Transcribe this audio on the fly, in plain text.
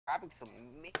Graphics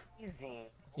amazing.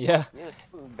 Yeah. Yeah,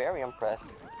 very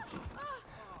impressed.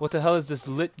 What the hell is this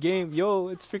lit game? Yo,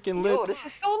 it's freaking lit. Yo, this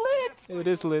is so lit. It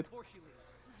is lit.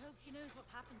 I hope she knows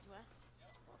what's happened to us.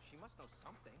 Well, she must know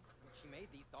something. She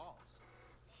made these dolls.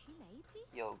 She made these?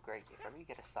 Yo, Greg, if ever you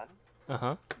get a son,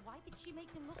 Uh-huh. Why did she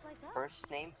make them look like us? first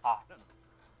name Ha.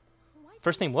 Why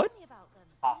First didn't name you what? tell me about them?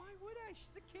 Ha. Why would I?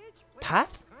 She's a kid. She plays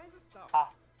Path? all kinds of stuff.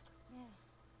 Ha. Yeah,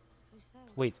 I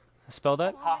suppose so. Wait, spell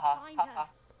that? Come Ha on, ha let's find ha her. ha.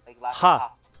 Like last Ha. name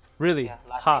Ha. Really? Yeah,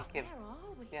 last Ha. name Kim. Where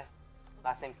are we? Yeah.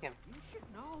 Last name Kim. You should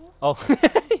know. Oh.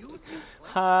 You use this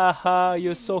place. Ha ha,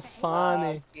 you're so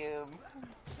funny. Last Kim.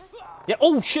 Yeah,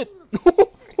 oh shit!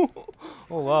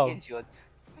 Oh wow. Idiot.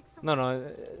 No,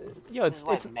 no. Yo, This it's is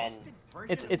why men.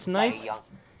 it's die nice. young.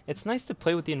 It's nice to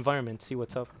play with the environment, see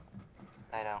what's up.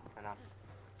 I know, I know.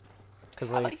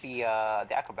 Cause I like, like the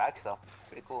acrobatics though.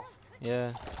 Pretty cool.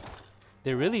 yeah,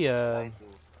 they're really I do.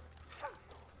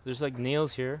 there's like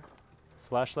nails here.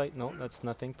 Flashlight? No, that's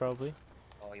nothing probably.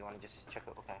 Oh, you want to just check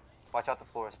it? Okay. Watch out, the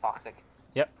floor is toxic.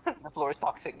 Yep. The floor is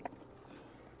toxic.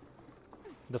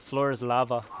 The floor is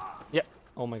lava. Yep.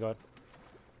 Oh my god.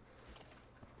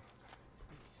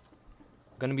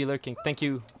 Gonna be lurking. Thank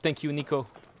you, Nico.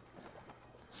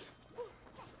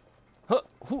 Huh,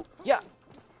 hoo, yeah.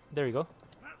 There you go.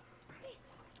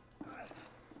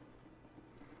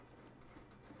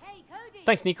 Hey, Cody!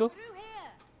 Thanks, Nico. Through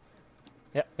here!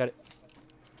 Yeah, got it.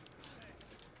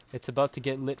 It's about to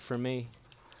get lit for me.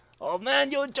 Oh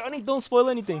man, yo, Johnny, don't spoil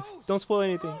anything. Don't spoil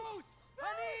anything. Rose!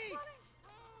 Honey!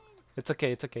 Rose! It's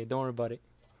okay, it's okay. Don't worry about it.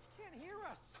 She can't hear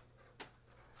us.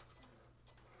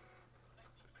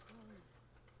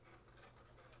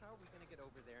 How are we gonna get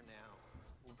over there now?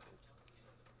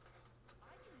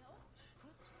 I can help.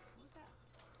 What was that?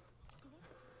 Who was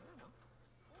it? I don't know.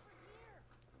 Over here.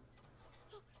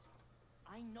 Look.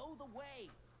 I know the way.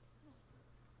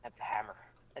 That's a hammer.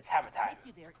 It's hammer time. Take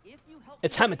you there if you help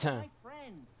It's me hammer save time. My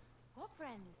friends. What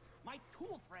friends? My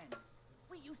tool friends.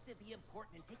 We used to be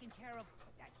important and taken care of,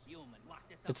 but that human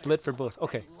locked us up. It's in a lit for toolbox both.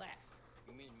 Okay. and left.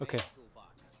 You mean Okay.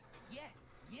 toolbox? Yes,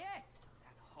 yes.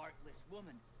 That heartless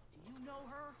woman. Do you know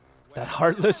her? That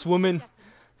heartless woman.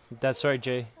 Doesn't. That's right,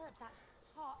 Jay. Heard that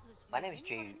heartless My name is woman.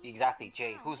 Jay. Well, Exactly, now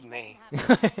Jay. he Who's doesn't me? have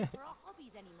time for our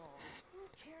hobbies anymore. Who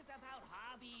cares about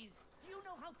hobbies? Do you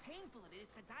know how painful it is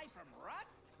to die from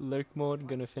rust? Lurk mode.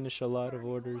 Gonna finish a lot of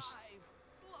orders.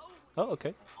 Oh,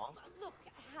 okay. Look,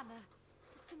 Hammer,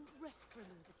 there's some rust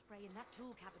remover spray in that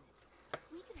tool cabinet.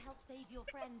 We can help save your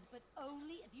friends, but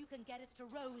only if you can get us to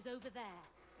Rose over there.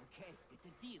 Okay, it's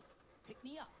a deal. Pick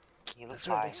me up. He looks That's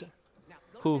right. high. That's right. Now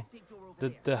go Who? to that big door over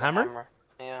there. The hammer?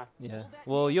 Yeah. Yeah.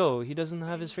 Well, yo, he doesn't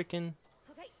have his freaking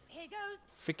Okay, here goes.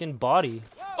 freaking body.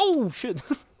 Oh shit!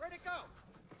 Where'd it go?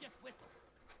 Just whistle.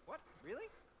 What? Really?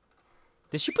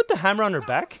 Did she put the hammer on her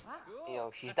back? Huh? Cool.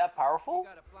 Yo, she's that powerful? You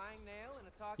got a flying nail and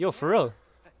a talking Yo, for hammer? real.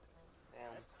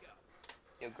 Damn. Let's go.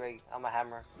 Yo, Greg, I'm a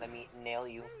hammer. Let me nail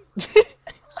you.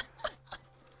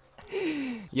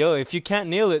 Yo, if you can't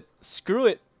nail it, screw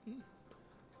it.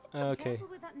 Okay. Careful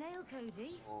with that nail,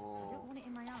 Cody. I Ooh. don't want it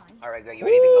in my eye. Alright, Greg, you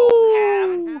ready to go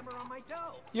ham? Hammer on my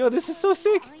toe. Yo, this is so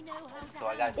sick. I know how to So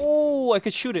I got Oh, I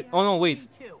could shoot it. Oh no, wait. Me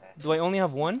too. Do I only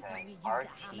have one?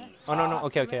 RT. Oh no, no.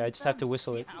 Okay, okay. I just have to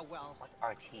whistle it. Yeah, well, What's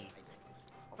RT?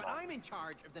 but I'm in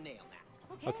charge of the nail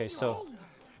now. Okay, so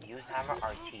Use hammer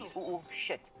RT. Ooh,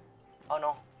 shit. Oh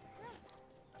no.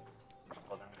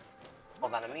 Hold on.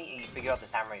 Hold on, let me figure out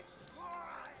this hammer.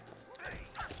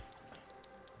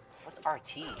 What's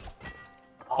RT?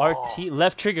 RT,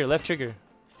 left trigger, left trigger.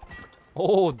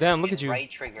 Oh damn! Look at you, Right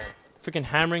trigger. freaking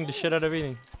hammering the shit out of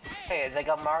everything. Hey, it's like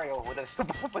a Mario with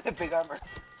a with a big armor.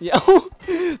 Yeah.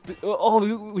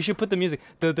 Oh, we should put the music.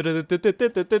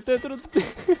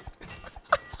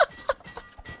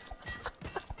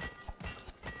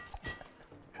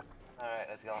 Alright,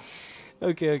 let's go.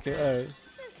 Okay, okay, alright.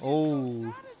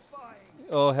 Oh.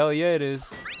 Oh, hell yeah, it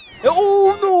is.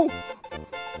 Oh, no!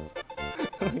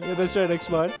 Yeah, that's right,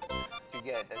 X-Mod. You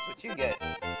get. That's what you get.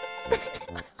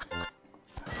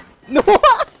 No!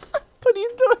 What are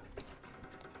you doing?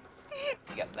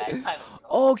 You got bad timing.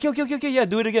 Oh, okay, okay, okay, okay, yeah,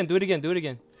 do it again, do it again, do it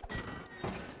again.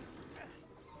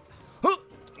 Huh!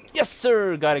 Yes,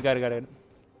 sir! Got it, got it, got it.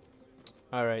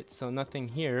 Alright, so nothing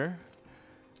here.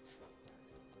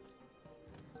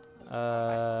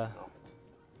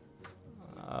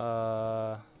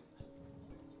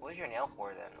 What is your nail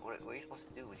for then? What are you supposed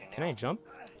to do with your nail? Can I jump?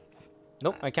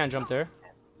 Nope, I can't jump there.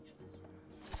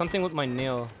 Something with my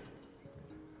nail.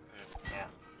 Yeah.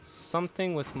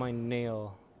 Something with my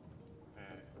nail.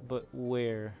 But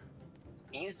where?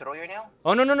 Can you throw your nail?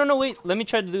 Oh, no, no, no, no, wait. Let me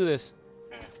try to do this.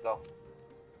 Go.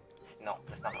 No,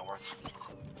 that's not gonna work.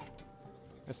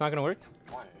 It's not gonna work.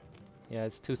 One. Yeah,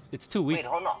 it's too weak. Wait,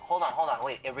 hold on.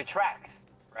 Wait, it retracts,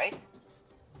 right?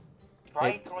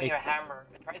 Try throwing your hammer.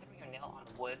 Try throwing your nail on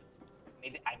wood.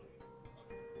 Maybe I.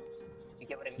 You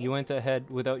get what I mean? You went ahead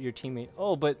without your teammate.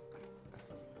 Oh, but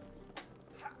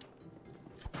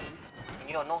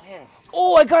Yo, no hints.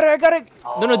 oh, I got it.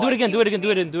 Oh, No, do it I again. see Do what it you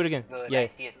again. mean. Do it again. Good, Yeah. I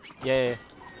see it. Yeah.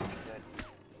 Good.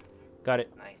 Got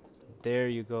it. Nice. There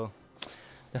you go.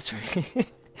 That's right.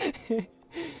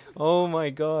 Oh my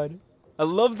god. I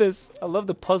love this. I love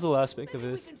the puzzle aspect of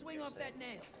Maybe we this. can swing off that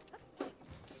nail.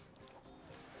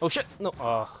 Oh shit. No.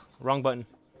 Wrong button.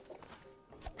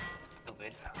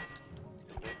 Stupid.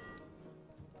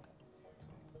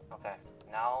 Okay,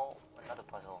 now another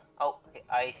puzzle. Oh, okay,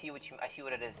 I see what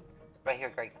it is. Right here,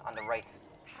 Greg, on the right.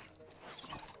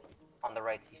 On the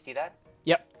right, you see that?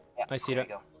 Yep. Yeah, I see there that.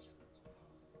 you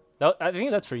go. I think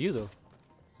that's for you though.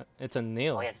 It's a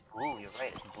nail. Oh yeah, it's blue. You're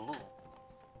right. It's blue.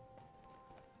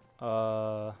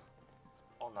 Hold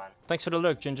on. Thanks for the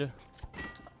lurk, Ginger.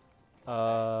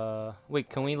 Wait,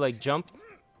 can we like jump?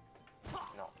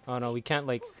 No. Oh no, we can't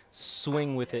like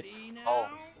swing with it. Ready now? Oh.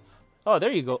 Oh,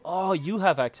 there you go. Oh, you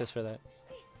have access for that.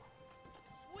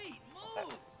 Sweet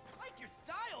moves. Like your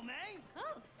style, man.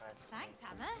 Oh, Let's see. thanks,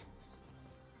 Hammer.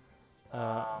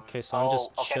 Okay, so I'm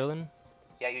just okay. chilling.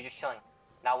 Yeah, you're just chilling.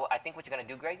 Now, I think what you're gonna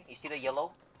do, Greg. You see the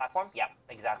yellow platform? Yeah,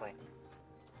 exactly.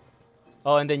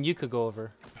 Oh, and then you could go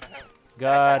over. Mhm.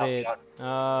 Got Yeah, I it. tried to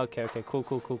Okay,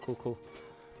 cool.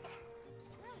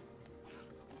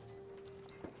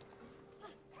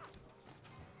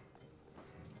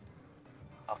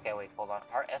 Okay, wait, hold on.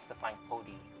 RS to find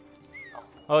Cody.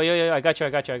 Oh, yeah, I got you.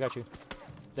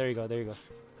 There you go.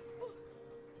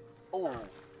 Oh.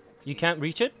 You can't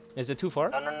reach it? Is it too far?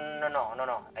 No.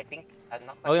 I think I'm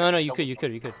not. Oh, quite no, sure. you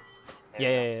Double could. check.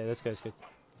 There Yeah, that's good.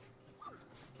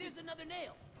 There's another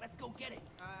nail. Let's go get it.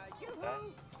 Okay.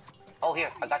 Oh, here,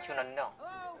 I got you another nail.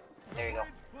 Hello? There you go.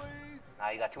 Please. Now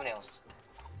you got 2 nails.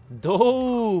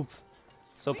 Dope!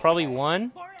 So probably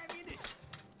 1, More ammunition.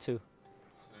 2. Mm,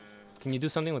 Can you do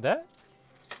something with that?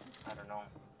 I don't know.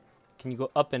 Can you go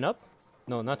up and up?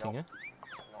 No, nothing, Nope. eh?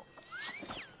 No.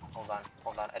 Hold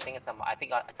on. I think it's on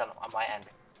on my end.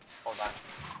 Hold on.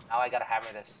 Now I gotta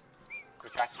hammer this.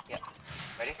 Retract. Yeah.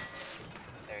 Ready?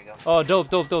 There you go. Oh, dope.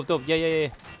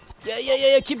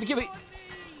 Yeah. Keep it.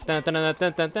 Dun, dun, dun,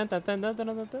 dun, dun, dun, dun, dun, dun, dun, dun,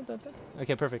 dun, dun, dun.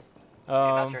 Okay, perfect. Okay,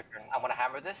 now it's your turn. I'm gonna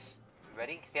hammer this. You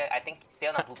ready? Stay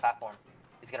on that blue platform.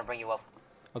 It's gonna bring you up.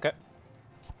 Okay.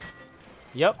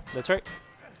 Yep, that's right.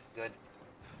 Good.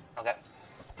 Okay.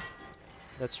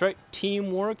 That's right.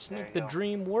 Teamworks There make you the go.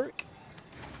 dream work.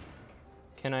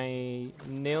 Can I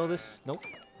nail this? Nope.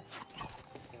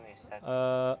 Give me a sec.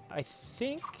 I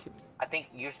think. I think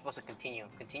you're supposed to continue.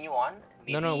 Continue on.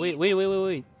 No, Maybe-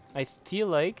 wait. I feel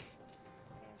like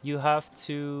you have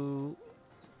to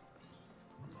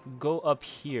go up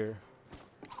here.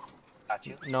 Got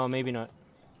you. No, maybe not.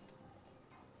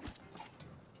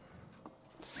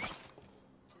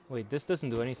 Wait, this doesn't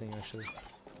do anything actually. No,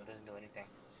 it doesn't do anything.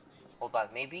 Hold on.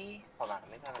 Maybe I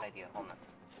have an idea. Hold on.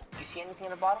 You see anything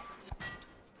in the bottom?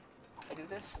 I do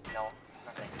this? No,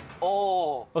 nothing.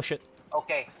 Oh. Oh shit.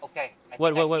 Okay. I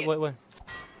What? think I see it.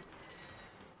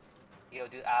 Yo,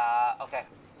 dude. Okay.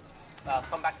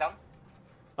 Come back down.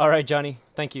 All right, Johnny.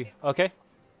 Thank you. Okay.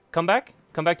 Come back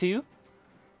to you.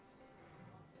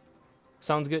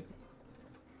 Sounds good.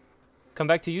 Come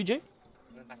back to you, Jay.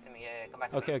 Come back to me. Yeah. Come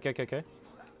back to me. Okay.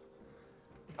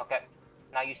 Okay.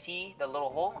 Now you see the little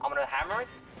hole? I'm gonna hammer it.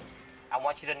 I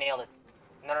want you to nail it.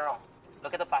 No.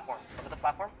 Look at the platform.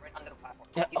 Right under the platform.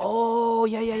 Yeah. See the- Oh,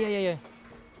 yeah.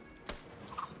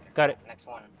 Got it. Next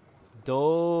one.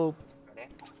 Dope. Ready?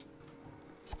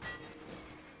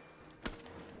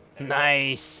 There we go.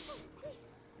 Nice.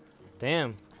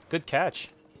 Damn. Good catch.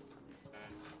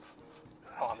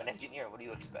 Oh, I'm an engineer. What do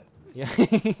you expect? Yeah.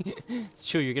 It's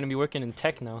true. You're gonna be working in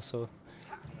tech now, so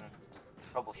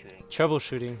Troubleshooting.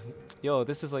 troubleshooting. Yo,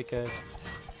 this is like a.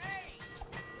 Hey!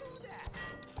 Do that.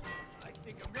 I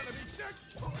think I'm gonna be sick.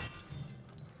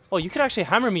 Oh, you could actually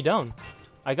hammer me down.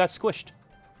 I got squished.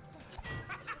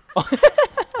 Oh.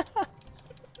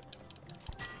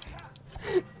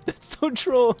 That's so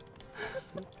troll.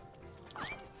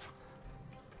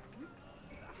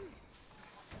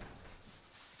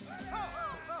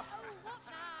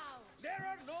 There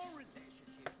are no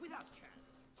relationships without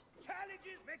challenges.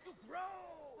 Challenges make you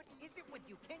grow. What is it with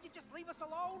you? Can't you just leave us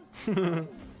alone?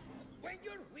 When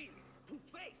you're willing to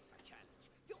face a challenge,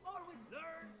 you always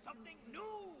learn something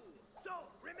new. So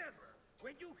remember,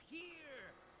 when you hear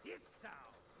this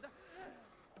sound,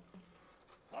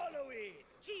 follow it.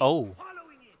 Keep Oh.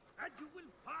 following it, and you will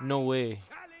find No way. the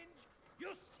challenge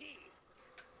you seek.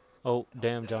 Oh,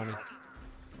 damn, Johnny.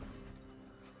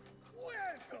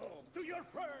 Welcome to your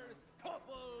first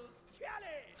couples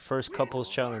challenge. First couples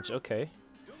challenge. Okay.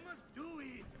 You must do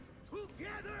it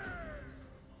together.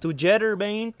 Together,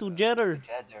 man. Together.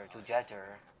 Together.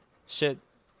 Shit.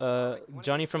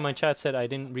 Johnny from my chat said I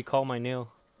didn't recall my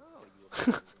nail.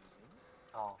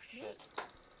 Oh shit.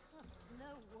 No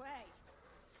way.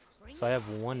 Bring So I it have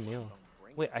one nail.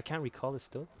 Wait, I can't recall it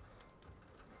still?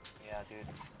 Yeah, dude.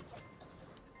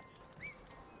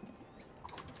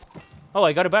 Oh,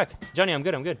 I got it back. Johnny, I'm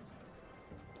good, I'm good.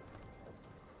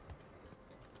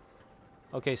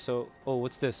 Okay, so, oh,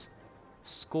 what's this?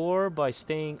 Score by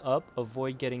staying up,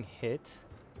 avoid getting hit,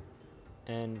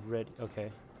 and ready. Okay.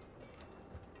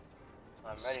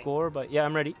 I'm ready. Score by, yeah,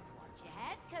 I'm ready. Watch your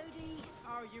head, Cody.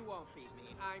 Oh, you won't beat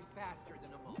me. I'm faster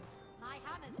than a mole. My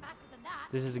hammer's faster than that.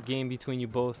 This is a game between you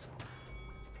both.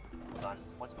 Hold on.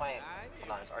 What's my...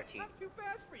 Hold on, it's RT. Not too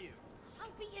fast for you. I'll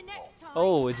beat you next time.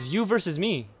 Oh, it's you versus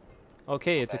me.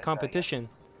 Okay, it's a Okay, try again. competition.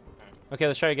 Okay,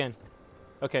 let's try again.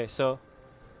 Okay, so,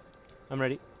 I'm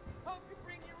ready. Hope you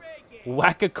bring your A game.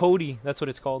 Whack a Cody, that's what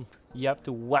it's called. You have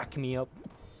to whack me up.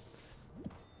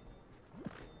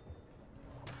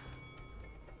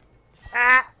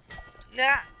 Ah!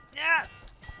 Nah! Nah!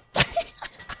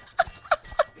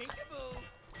 Peekaboo.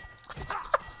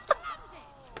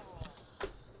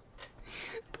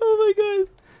 Oh my god!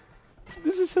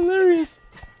 This is hilarious!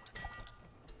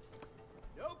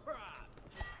 No props.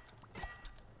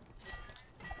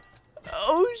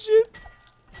 Oh shit!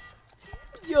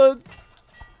 Yo! I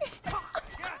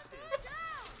got this.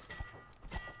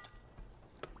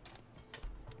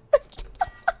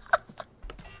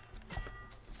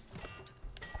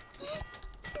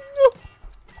 No!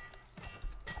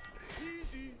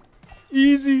 Easy.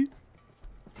 Easy!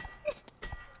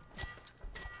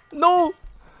 No!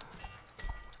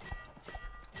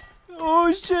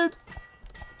 Oh shit!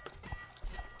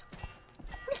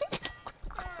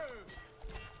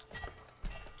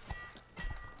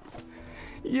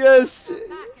 Yes! Back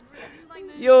and review my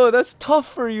moves. Yo, that's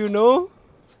tough for you, no?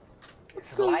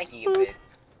 It's laggy a bit.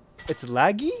 It's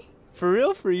laggy? For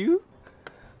real? For you?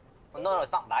 Well, no,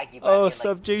 it's not laggy, but I Oh, mean, like,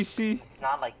 sup, JC? it's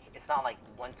not like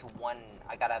 1-to-1.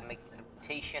 I gotta make the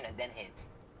rotation and then hit.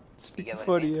 It's You get freaking what I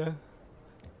funny, mean? yeah.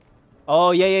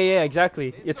 Oh, yeah, yeah, yeah,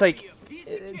 exactly. This It's will like, be a piece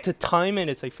of cake. to time it,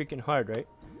 it's like freaking hard, right?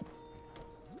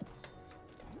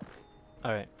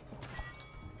 Alright.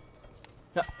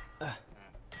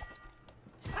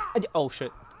 Oh,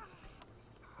 shit.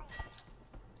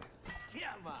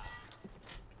 Come on.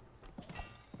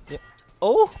 Yeah.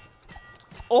 Oh!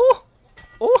 Oh!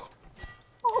 Oh!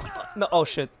 Oh! No, oh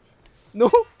shit. No!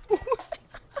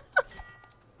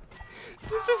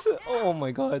 This is, oh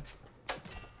my god.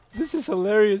 This is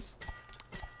hilarious.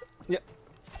 Yeah.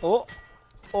 Oh!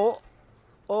 Oh!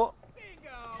 Oh!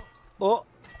 Bingo. Oh!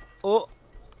 Oh!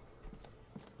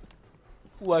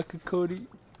 Whack a Cody.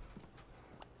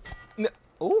 No.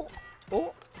 Oh!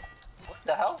 Oh! What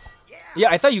the hell? Yeah,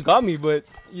 I thought you got me, but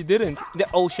you didn't.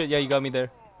 Oh shit, yeah, you got me there.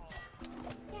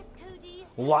 Yes, Cody.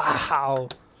 Wow!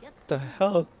 Just The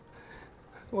hell?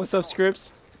 What's up,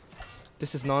 Scripps?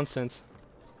 This is nonsense.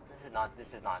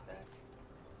 This is nonsense.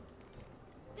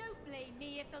 don't blame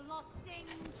me if the loss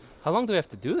stings. How long do we have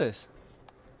to do this?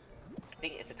 I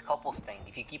think it's a couples thing.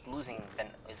 If you keep losing, then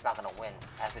it's not gonna win.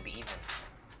 It has to be even.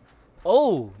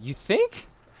 Oh, you think?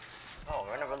 Oh,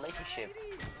 we're in a relationship.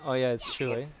 Oh yeah, it's You true,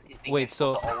 think eh? it's- you think Wait, you're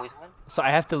supposed so to always win? so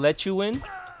I have to let you win?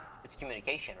 It's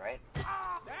communication, right?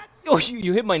 That's Oh,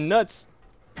 you hit my nuts.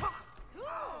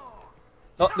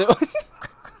 Oh, there.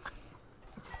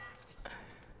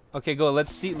 Okay, go.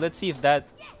 Let's see if that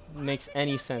makes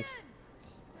any sense.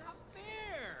 not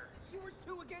fair. You were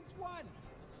 2 against 1.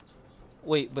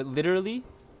 Wait, but literally?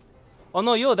 Oh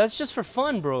no, yo, that's just for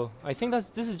fun, bro. I think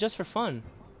this is just for fun.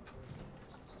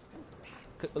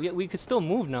 Yeah, we could still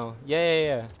move now. Yeah, yeah,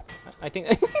 yeah. I think.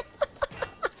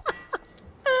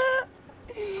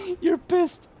 You're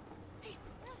pissed.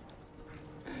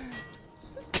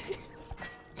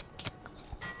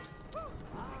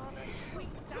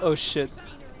 Oh shit.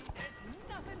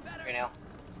 Right now.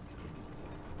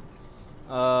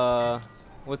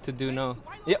 What to do now?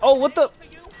 Yeah. Oh, what the?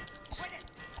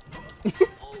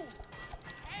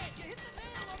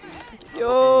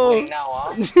 Yo. Hey, now,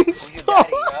 huh? Who's your Stop.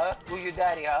 daddy, huh? Who's your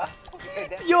daddy, huh? Hey,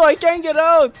 daddy. Yo, I can't get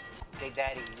out. Hey,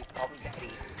 daddy. You call me daddy.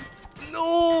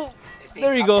 No. They say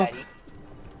There you stop, go. Daddy.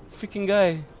 Freaking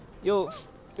guy. Yo,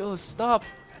 stop.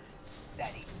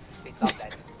 Daddy. Say stop,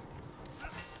 daddy.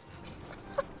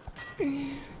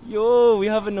 Yo, we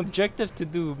have an objective to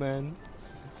do, man.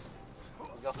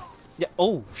 Go. Yeah.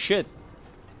 Oh shit.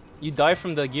 You die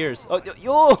from the gears. Oh,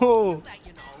 yo.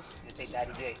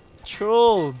 Daddy J.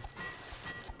 Troll.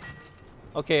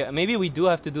 Okay, maybe we do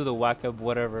have to do the whack-up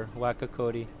whatever. Whack-a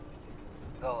Cody.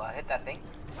 Go, hit that thing.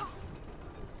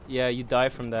 Yeah, you die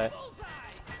from that.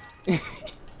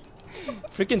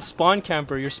 Freaking spawn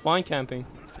camper, you're spawn camping.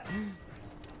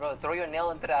 Bro, throw your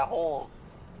nail into that hole.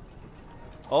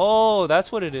 Oh,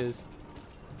 that's what it is.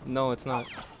 No, it's not.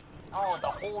 Oh, the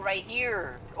hole right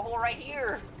here. The hole right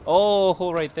here. Oh,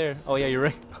 hole right there. Oh yeah, you're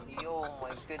right. Yo,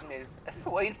 my goodness.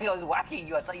 Why do you think I was whacking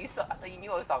you? I thought you saw. I thought you knew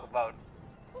what I was talking about.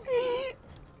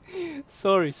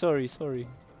 Sorry.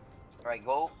 Alright,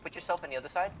 go put yourself on the other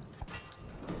side.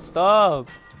 Stop.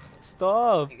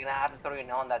 You're gonna have to throw your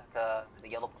nail on that the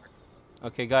yellow part.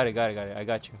 Okay, got it. I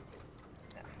got you.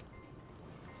 Yeah.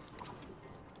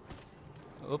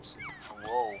 Oops.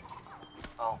 Whoa.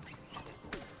 Oh.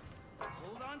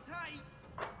 Hold on tight.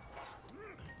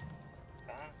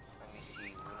 Okay. Let me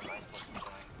see. What am I supposed to be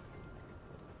doing?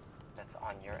 That's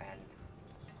on your end.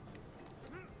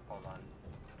 Hold on.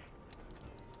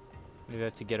 Maybe I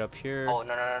have to get up here. Oh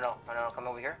no! Come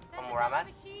over here. Come where I'm at.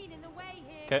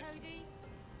 Okay.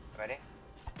 Ready?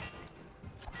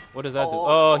 What does that do?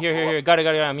 Oh, Oh, here. Got it.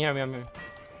 I'm here.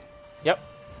 Yep,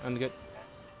 I'm good.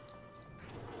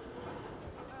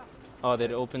 Oh,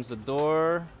 that opens the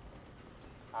door.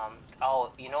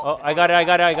 Oh, you know. Oh, I got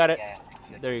it. Yeah.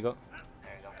 There you go.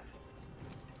 There you go.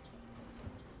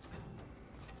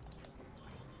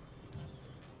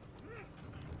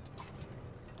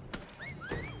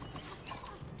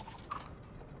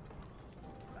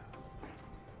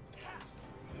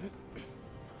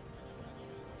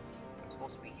 I'm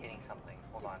supposed to be hitting something.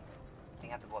 Hold on. I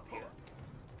think I have to go up here.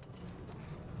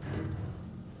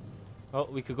 Oh,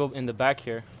 we could go in the back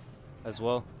here as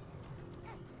well.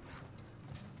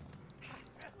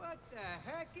 What the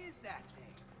heck is that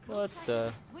thing? What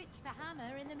the? Switch the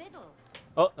hammer in the middle.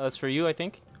 Oh, that's for you, I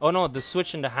think. Oh no, the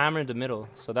switch and the hammer in the middle.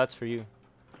 So that's for you.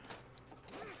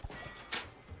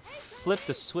 Flip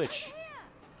the switch.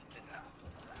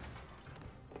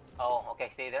 Oh, okay.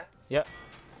 Stay there. Yeah.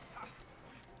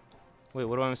 Wait,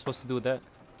 what am I supposed to do with that?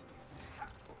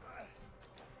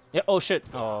 Yeah. Oh shit.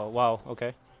 Oh wow.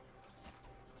 Okay.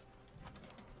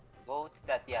 Go to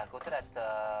that. Yeah. Go to that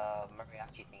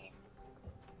mariachi thingy.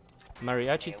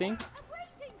 Mariachi thing? I'm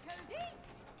waiting, Cody.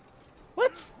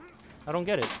 What? I don't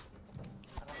get it.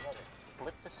 I don't get it.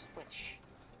 Flip the switch.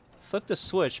 Flip the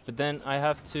switch, but then I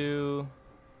have to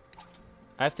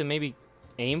maybe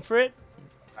aim for it?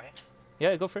 Right?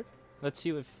 Yeah, go for it. Let's see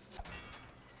if...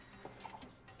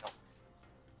 No.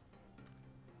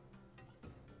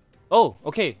 Oh,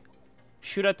 okay.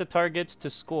 Shoot at the targets to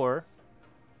score.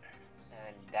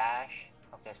 And dash.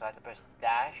 Okay, so I have to press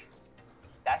dash.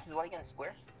 Dash is what again?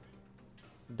 Square?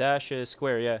 Dash is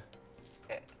square, yeah.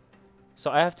 Okay.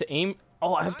 So I have to aim...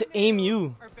 Oh, I have to aim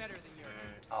you. Are better than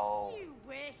yours. Oh. You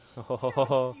wish.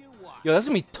 Oh, You watch. yo, that's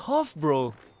gonna be tough,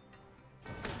 bro.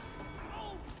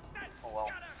 Oh, that's Oh well.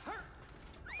 gotta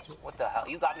hurt. What the hell?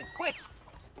 You got me quick!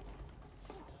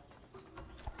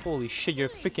 Holy shit, you're a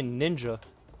freaking ninja.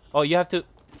 Oh, you have to...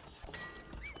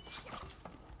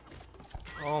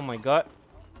 Oh my god.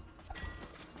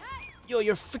 Yo,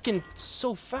 you're freaking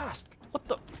so fast. What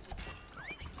the...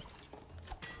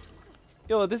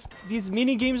 Yo, these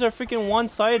mini games are freaking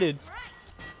one-sided.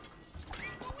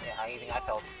 Yeah, how do you think I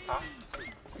felt? Huh?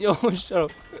 Yo, shut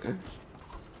up.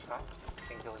 Huh?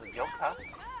 Think it was a joke, huh?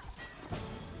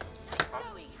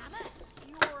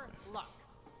 Your luck.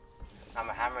 I'm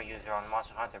a hammer user on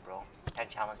Monster Hunter, bro. Can't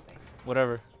challenge me.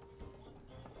 Whatever.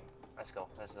 Let's go.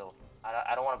 Let's go.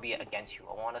 I don't want to be against you.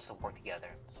 I want us to work together.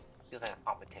 Feels like a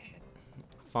competition.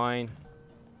 Fine.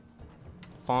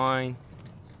 Fine.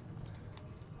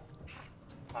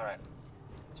 Alright.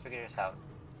 Let's figure this out.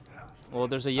 Well,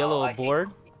 there's a yellow I see. board.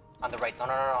 On the right. No.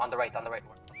 On the right.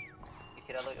 You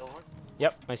see that little board?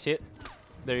 Yep, I see it.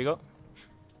 There you go.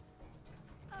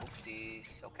 Oopsies.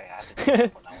 Okay, I have to double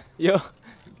jump on that one. Yo.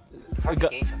 It's hard I to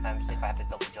got- gauge sometimes if I have to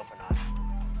double jump or not.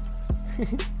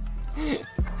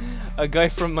 A guy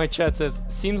from my chat says,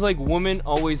 seems like women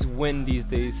always win these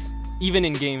days. Even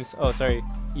in games. Oh, sorry.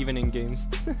 Even in games.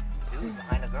 Dude,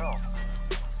 behind a girl.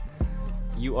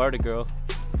 You are the girl.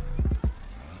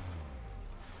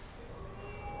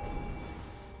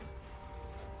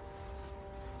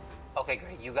 Okay,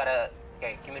 great. You gotta...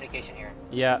 Okay, communication here.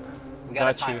 Yeah. We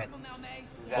gotta Got time you. it. Now, May.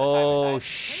 We gotta time Oh, it, guys.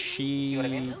 she. what I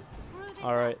mean? Don't screw this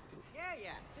Alright.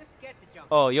 Yeah. Just get to jump.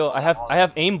 Oh, yo, I have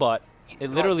aimbot. It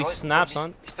Throw literally throw snaps just,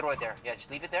 on. Just throw it there. Yeah, just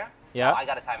leave it there. Yeah. Now I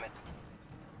gotta time it.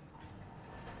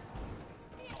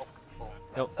 Oh, boom.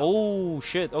 That Yo, sucks. oh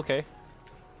shit. Okay.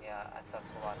 Yeah, that sucks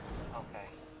a lot. Okay,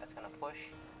 that's gonna push.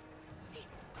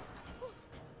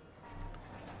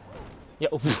 Yeah.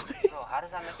 Bro, how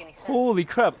does that make any sense? Holy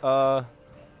crap. I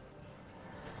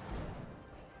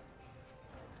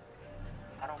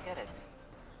don't get it.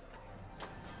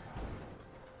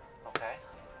 Okay.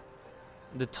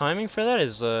 The timing for that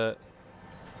is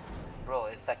Bro,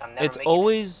 it's like I'm never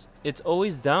making it's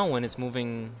always down when it's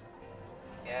moving.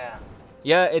 Yeah.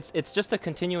 Yeah, it's just a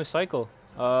continuous cycle.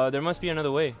 There must be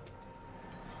another way.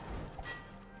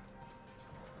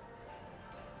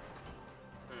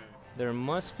 There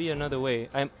must be another way.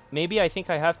 I think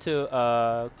I have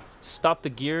to stop the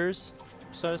gears,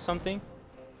 so something.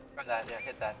 Try that, yeah,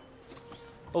 hit that.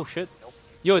 Oh shit! Nope.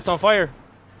 Yo, it's on fire.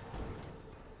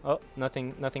 Oh,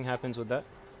 nothing happens with that.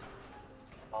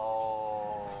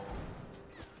 Oh.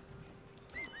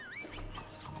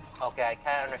 Okay, I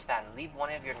can't understand. Leave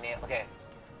one of your nails. Okay,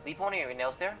 leave one of your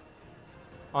nails there.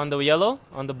 On the yellow,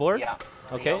 on the board. Yeah. On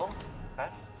the Okay. yellow. Okay.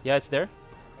 Yeah, it's there.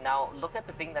 Now look at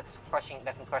the thing that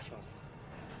can crush me.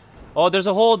 Oh, there's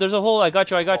a hole. There's a hole. I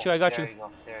got you. I got Oh, you. I got there you. You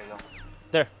go. There you go.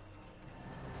 There.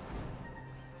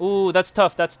 Ooh, that's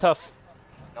tough. That's tough.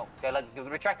 No. Okay, like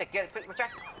retract it. Get it. Quick,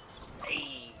 retract it.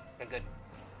 Hey. Okay, good.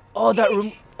 Oh, that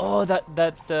room. Oh, that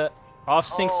off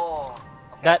syncs. Oh.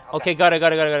 Okay, That okay. Got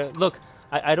it. Look,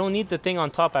 I don't need the thing on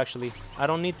top actually. I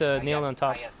don't need the Not nail yet, on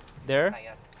top. Not yet. There. Not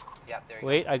yet. Yeah, there you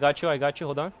Wait, I got you. I got you.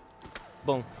 Hold on.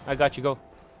 Boom. I got you. Go.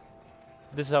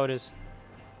 This is how it is.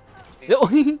 go.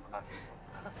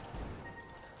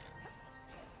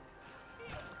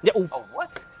 Yeah. Oh. Oh,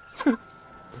 what? Okay.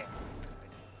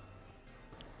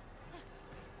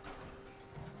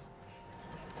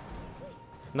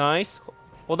 Nice.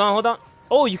 Hold on. Hold on.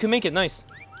 Oh, you can make it. Nice.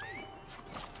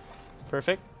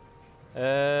 Perfect.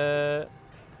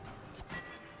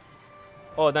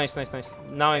 Oh, nice.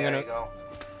 Now I'm There gonna. you go.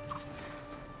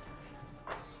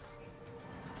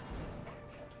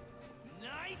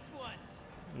 Nice one.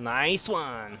 Nice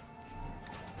one.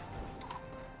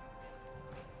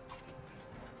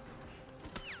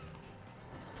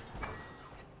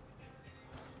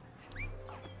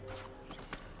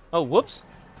 Oh, whoops.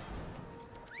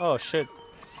 Oh, shit.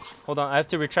 Hold on, I have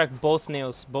to retract both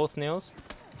nails. Both nails.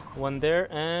 One there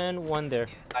and one there.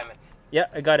 Time it. Yeah,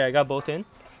 I got it. I got both in.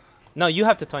 Now you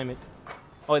have to time it.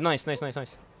 Oh, nice. There you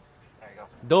go.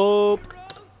 Dope.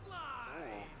 Road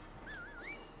slide.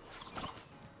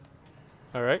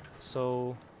 Alright,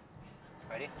 so...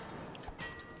 Ready?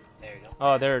 There you go.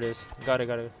 Oh, there it is. Got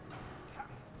it.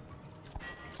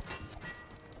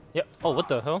 Yep. Oh, what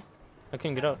the hell? I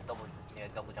couldn't get out.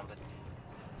 Double jump it.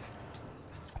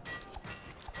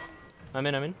 I'm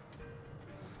in. One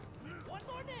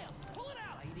more nail. Pull it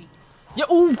out. Ladies.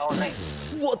 Yeah, ooh! Oh,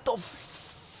 nice. What the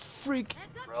freak?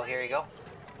 Bro, here you go.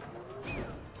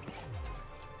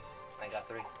 I got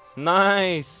 3.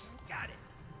 Nice! Got it.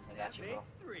 I got you, bro.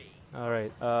 Makes 3.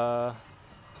 Alright, I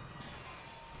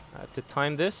have to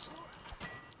time this.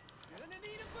 Gonna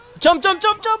need a boost.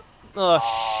 Jump! Oh,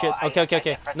 shit. I Okay.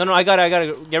 can't press No, I got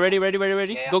it. Get ready.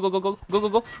 Yeah.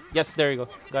 Go. Yes, there you go.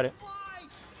 Got it.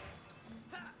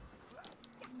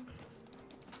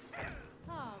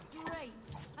 Oh, great.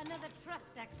 Another trust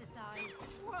exercise.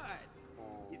 What?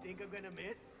 Ooh. You think I'm gonna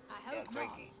miss? I Yeah, hope it's not.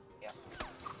 tricky. Yeah.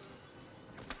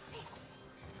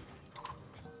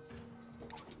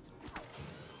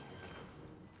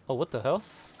 Oh, what the hell?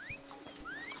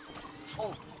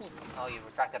 Oh, you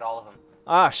retracted all of them.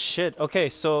 Ah, shit. Okay,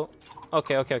 so...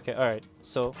 Okay. Alright.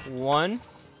 So, 1,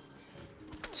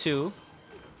 2,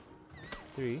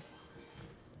 3.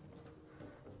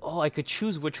 Oh, I could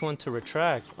choose which one to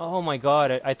retract. Oh my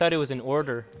god, I thought it was in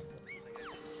order.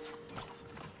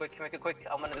 Quick, make it quick.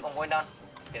 I'm going down.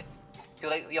 Shit. Too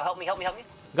late. Yo, help me.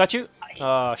 Got you?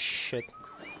 Oh, shit.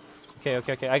 Okay.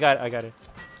 I got it.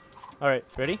 Alright,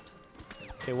 ready?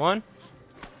 Okay, 1,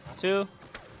 2,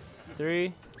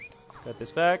 3. Got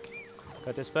this back.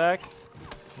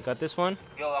 Got this one.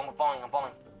 Yo, I'm falling.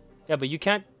 Yeah, but you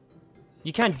can't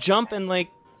jump and like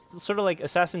sort of like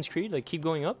Assassin's Creed, like keep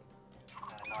going up.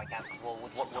 No, I can't. Well,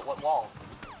 with what wall?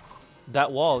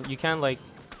 That wall, you can't like.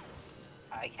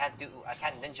 I can't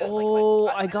ninja. Oh,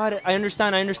 like I got it. I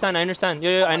understand.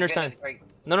 Yeah, I understand.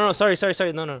 No. Sorry.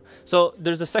 No. So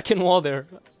there's a second wall there.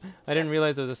 I didn't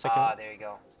realize there was a second. Ah, there you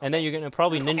go. And then you're gonna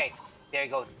probably Okay, there you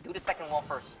go. Do the second wall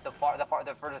first. The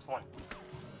furthest one.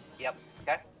 Yep.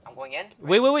 Okay. I'm going in.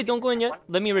 Wait. Don't go in yet.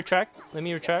 Let me retract.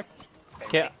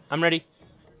 Okay, I'm ready.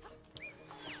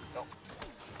 Go.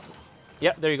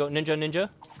 Yeah, there you go. Ninja.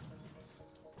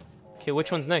 Okay,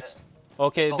 which one's next?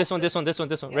 Okay, Go. this one.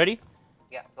 Yeah. Ready?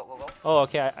 Yeah. Go. Oh,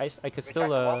 okay. I could still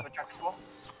Retract the wall.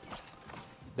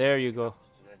 There you go.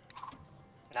 Good.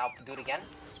 Now do it again.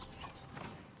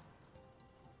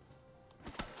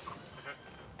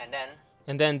 And then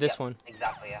And then this Yeah, one.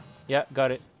 Exactly, yeah. Yeah,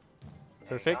 got it. There you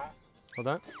Perfect. go. Hold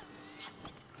on.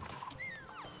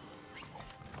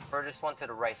 Furthest one to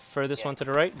the right. Furthest Yeah, one to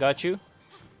the right. Got you.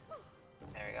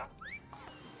 There you go.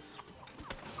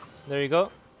 There you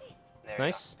go. There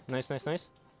Nice. Nice, nice, nice.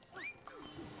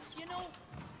 You know,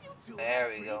 you two There have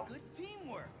we pretty go. good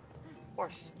teamwork. you go. Of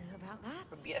course. Know about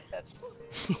We're that?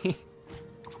 BFFs.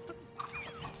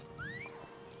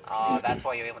 Oh, that's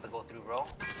why you're able to go through, bro.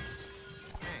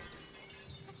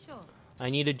 Sure. I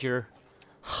needed your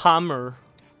hammer.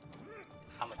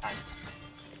 How much time?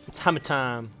 It's hammer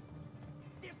time.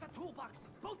 There's the toolbox.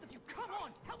 Both of you, come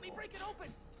on, help me break it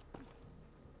open.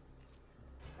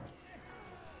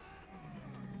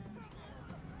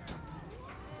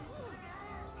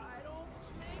 I don't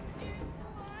think it's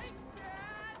like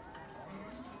that.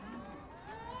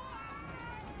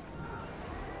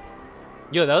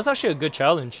 Yo, that was actually a good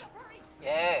challenge.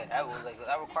 Yeah, that was like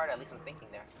that required at least some thinking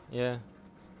there. Yeah.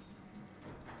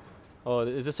 Oh,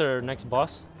 is this our next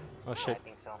boss? Oh I shit.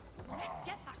 think so. Let's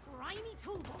get that grimy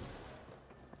toolbox.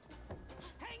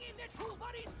 Hang in there, tool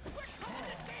buddies. We're coming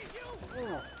to save you.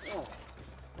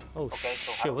 Oh Okay,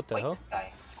 so how shit, do we what the fight hell? this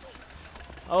guy?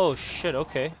 Oh shit,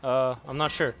 okay. I'm not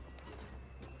sure.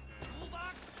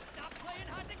 Toolbox, stop playing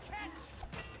hard to catch.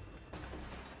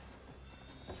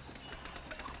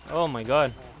 Oh my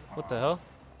god. What the hell?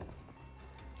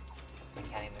 I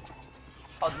can't even.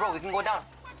 Oh, bro, we can go down.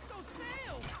 Watch those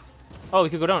sails. Oh, we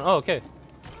could go down. Oh, okay.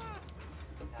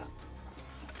 Yeah.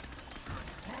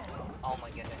 Oh my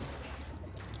goodness.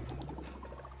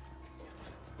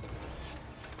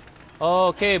 Oh,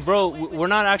 okay, bro. We're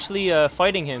not actually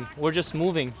fighting him. We're just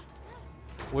moving.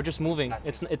 We're just moving.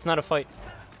 It's not a fight.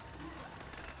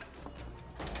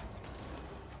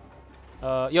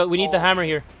 Yo, we need the Oh. hammer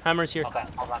here. Hammer's here. Okay,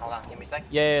 hold on. Give me a sec.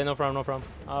 Yeah, yeah, no problem, no problem.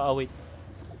 I'll wait.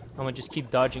 I'm gonna just keep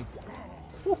dodging.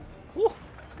 Woo, woo,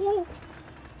 woo.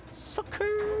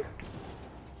 Sucker.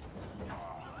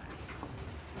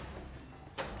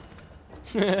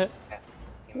 Okay,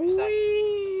 give me a sec.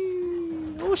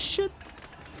 Whee! Oh shit!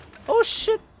 Oh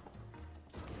shit!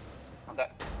 Okay,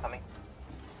 coming.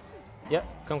 Yeah,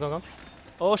 come.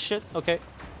 Oh shit! Okay,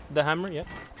 the hammer. Yeah.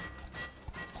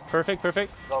 Perfect. Go,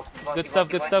 keep going, Good keep stuff.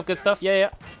 going, Good keep stuff. Good stuff. Yeah, yeah.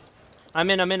 I'm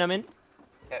in.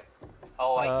 Okay.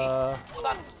 Oh, I see. Uh, Hold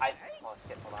on. Oh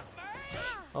shit, hold on.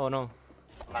 Oh no.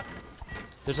 Hold on.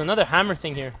 There's another hammer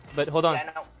thing here, but hold on.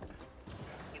 Yeah, no.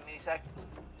 Give me a sec.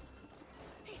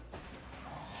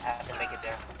 I have to make it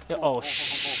there. Yeah, oh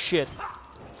shit.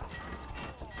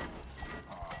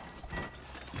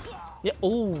 Yeah.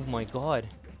 Oh my god.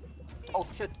 Oh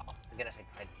shit. Oh, for goodness sake.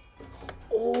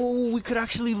 Oh, we could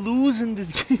actually lose in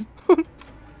this game.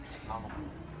 Oh.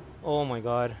 Oh my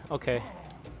god. Okay.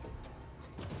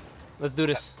 Let's do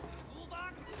this.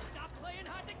 Toolbox, stop playing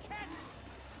hard to catch.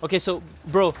 Okay, so,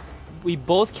 bro, we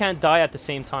both can't die at the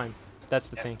same time. That's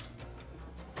the Yep. thing.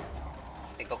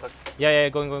 Okay, go quick. Yeah,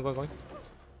 going.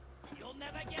 You'll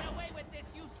never get away with this,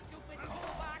 you stupid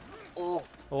toolbox. Oh,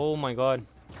 Oh my god.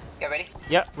 get ready.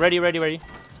 Yeah, ready.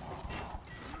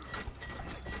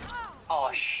 Oh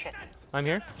shit. I'm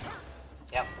here.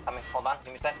 Yep, coming. Hold on.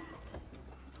 Give me a sec.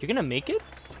 You're gonna make it?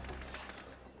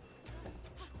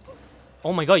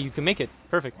 Oh my god, you can make it.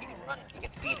 Perfect. You can run. You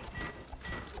get speed.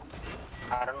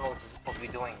 I don't know what this is supposed to be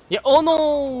doing. Yeah, oh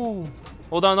no!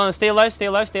 Hold on. Stay alive.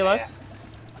 Yeah.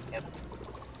 Yep.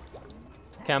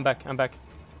 Okay, I'm back.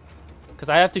 Because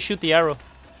I have to shoot the arrow.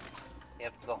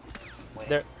 Yep. Go. Wait.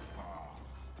 There.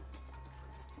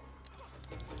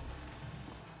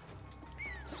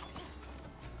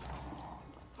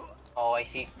 Oh, I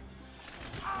see.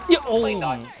 Yeah, Play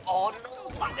dodge. oh! Oh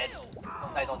no! I'm dead.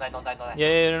 Don't die.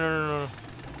 Yeah, no.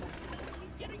 He's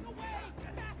getting away.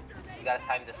 Faster, You gotta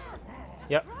time this.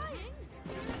 Yeah.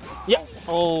 Yeah.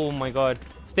 Oh my god.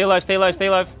 Stay alive.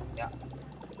 Yeah. Yeah.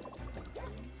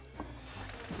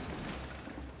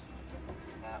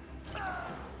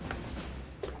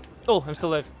 Oh, I'm still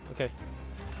alive. Okay.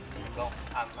 Go.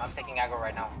 I'm taking aggro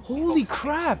right now. Holy Go.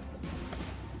 crap!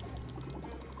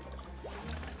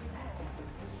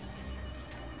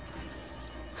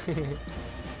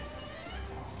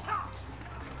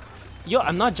 Yo,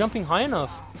 I'm not jumping high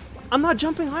enough. You're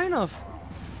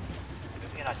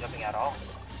not jumping at all.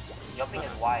 Jumping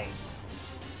is Y.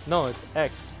 No, it's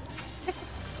X.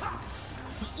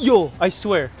 Yo, I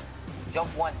swear.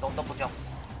 Jump once, don't double jump.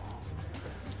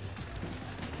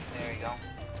 There you go.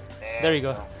 There you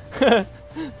go.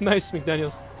 Nice,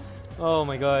 McDaniels. Oh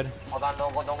my god. Hold on,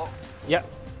 don't go. Yeah. There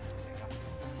you go.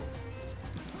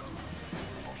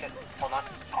 Oh shit, hold on.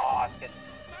 Oh shit.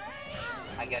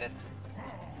 I get it.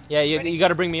 Yeah, you Ready?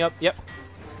 gotta bring me up. Yep.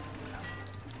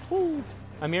 Woo.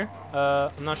 I'm here.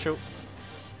 I'm not sure.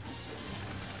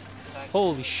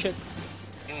 Holy shit.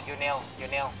 Dude, your nail. Your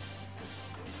nail.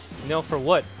 Nail for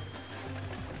what?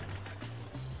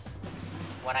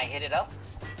 When I hit it up,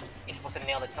 you're supposed to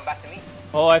nail it. Come back to me.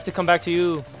 Oh, I have to come back to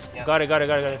you. Yeah. Got it, got it,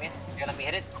 got it, got it. You let me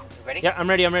hit it? You ready? Yeah, I'm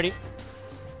ready, I'm ready.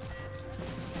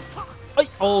 Ay!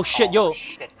 Oh shit, yo!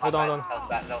 Shit. Hold on, hold on. That was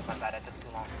bad. That was my bad. I took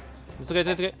too long. It's okay, it's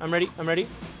okay. I'm ready, I'm ready.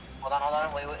 Hold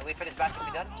on. Wait for this batch to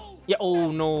be done. Yeah,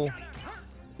 oh no.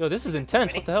 Yo, this is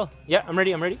intense. Ready? What the hell? Yeah, I'm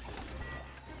ready, I'm ready.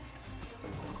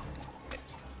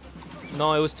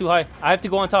 No, it was too high. I have to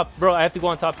go on top. Bro, I have to go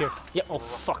on top here. Yeah, oh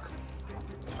fuck.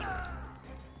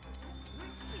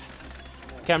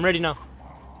 Okay, I'm ready now.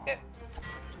 Okay.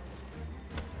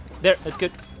 There, that's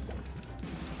good.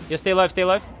 Yeah, stay alive, stay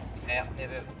alive. Yeah.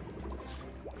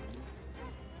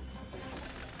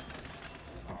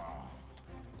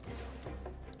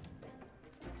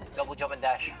 Double jump and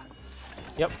dash.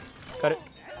 Yep, got it.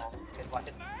 Oh, okay, watch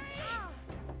it.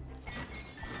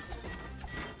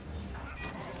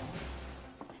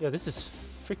 Yo, this is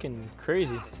freaking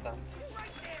crazy. It's done.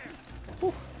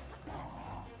 Whew.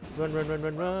 Run, run, run,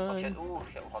 run, Oh shit, run. ooh,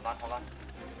 shit, hold on.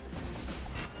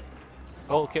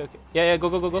 Oh, okay, okay. Yeah, yeah, go,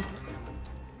 go, go, go.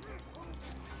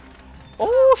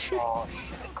 Oh shit. Oh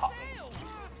shit, it caught me.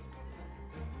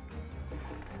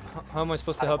 How am I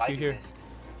supposed to How do help I you do here? this?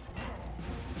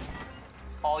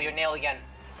 Oh, your nail again.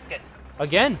 Shit.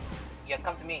 Again? Yeah,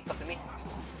 come to me.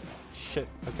 Shit,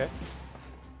 okay.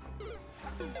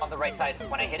 On the right side.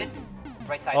 When I hit it,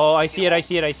 right side. Oh, I see it, I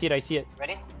see it, I see it, I see it.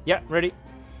 Ready? Yeah, ready.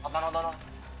 Hold on.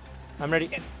 I'm ready.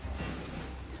 Okay.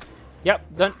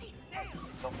 Yep, done.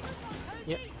 Go.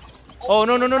 Yeah. Oh,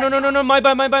 no, no, no, no, no, no, no, my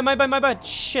bad.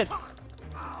 Shit.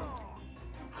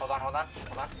 Hold on.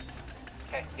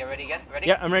 Okay, get ready again. Ready?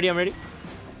 Yeah, I'm ready.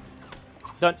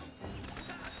 Done.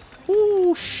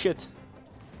 Ooh, shit.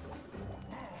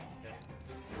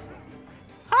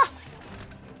 Ah!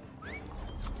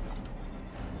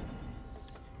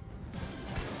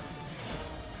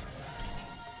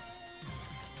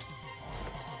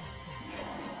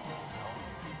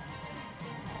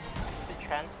 The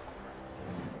trans.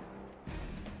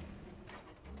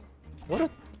 What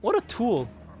a tool.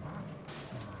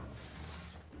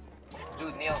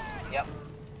 Dude, nails. Yep.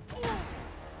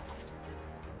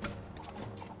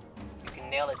 You can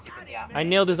nail it. Yeah. I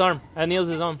nailed his arm. To the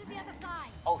other side.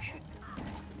 Oh shoot.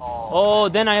 Oh. Oh,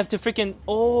 then I have to freaking.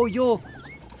 Oh, yo.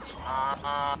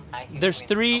 I see what There's you mean.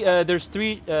 three. Okay. There's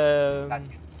three. Got you. You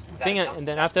gotta Thing, jump and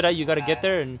then that. after that you gotta get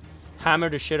there and hammer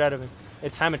the shit out of him.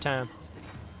 It's hammer time.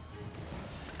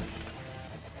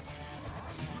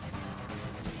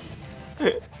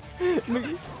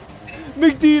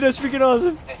 McD, that's freaking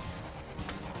awesome. Okay.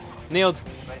 Nailed.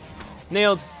 Ready?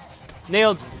 Nailed.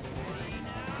 Nailed.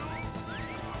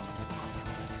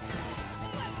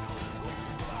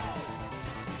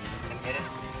 And hit it.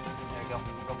 There you go.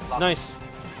 Go block. Nice.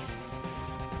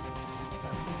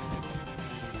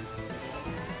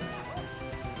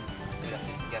 Do that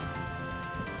thing again.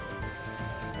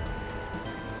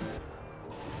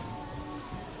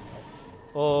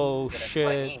 Oh Yeah, that's what I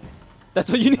shit. need. That's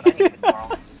what you That's what I need need. for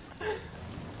tomorrow.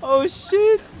 Oh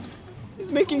shit.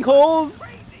 He's making holes.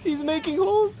 He's making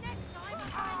holes.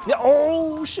 Yeah.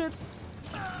 Oh shit.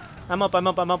 I'm up.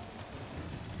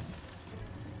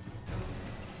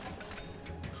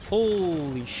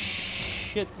 Holy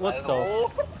shit. What the?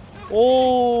 Oh.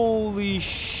 Holy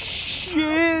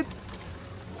shit.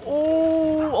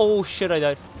 Oh shit, I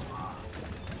died.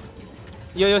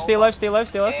 Yo, stay alive.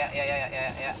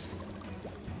 Yeah.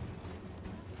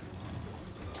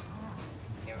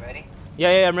 You ready?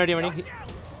 Yeah, I'm ready. Okay.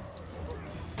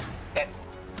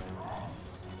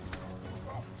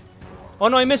 Oh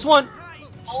no, I missed one.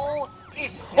 Oh,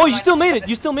 jeez. Oh, you still made it.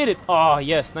 You still made it. Oh,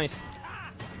 yes, nice.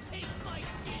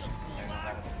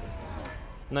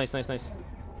 Nice.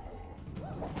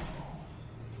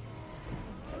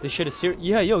 This shit is serious.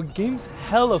 Yeah, yo, game's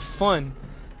hella fun.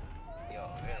 Yo, really,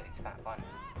 it's kind of fun.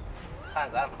 I'm kind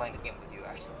of glad I'm playing this game with you,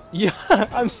 actually. Yeah,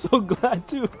 I'm so glad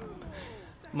too.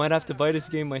 Might have to buy this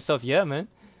game myself. Yeah, man.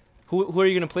 Who are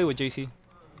you gonna play with, JC?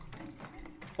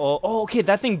 Oh, okay.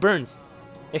 That thing burns.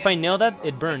 If I nail that,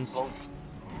 it burns.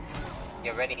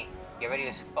 Get ready. Get ready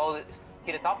to see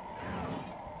the top.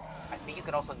 I think you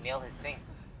could also nail his thing.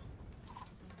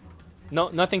 No,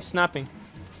 nothing's snapping.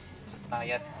 Not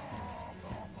yet.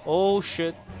 Oh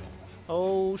shit.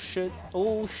 Oh shit.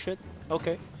 Oh shit.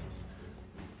 Okay.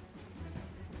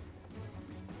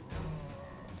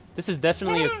 This is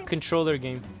definitely a controller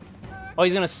game. Oh,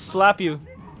 he's gonna slap you.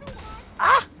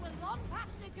 Ah!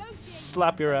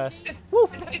 Slap your ass. Woo!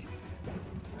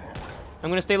 I'm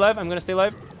gonna stay alive. Get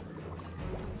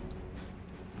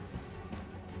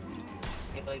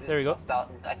like this. There we go.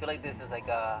 I feel like this is like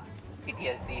a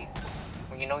PTSD.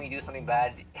 When you know you do something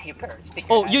bad, your parents take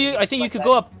Oh, you, I think you could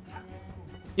go up.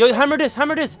 Yo, hammer this,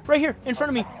 right here, in front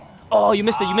of me. Oh, you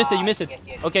missed it, you missed it, you missed it.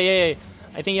 Yes. Okay, yeah.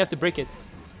 I think you have to break it.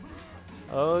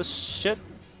 Oh, shit.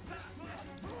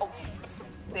 Oh,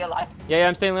 stay alive. Yeah,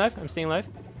 I'm staying alive, I'm staying alive.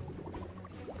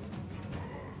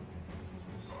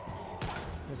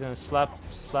 I'm just gonna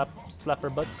slap her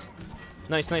butts.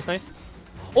 Nice.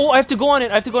 Oh, I have to go on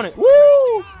it,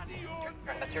 Woo! Your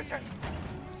turn, that's your turn.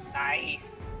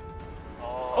 Nice.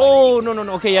 Oh, no.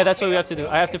 Okay, yeah, that's what we have to do.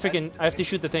 I have to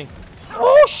shoot the thing.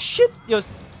 Oh, shit. Yo,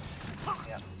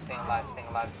 Yeah, staying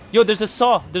alive. yo, there's a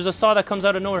saw that comes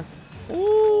out of nowhere.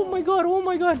 Oh my god.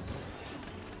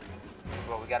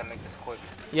 Bro, we gotta make this quick.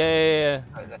 Yeah.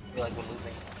 I feel like we're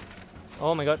losing.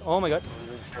 Oh my god. We're losing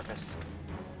purpose.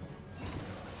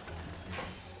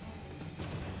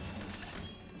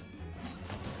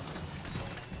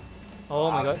 Oh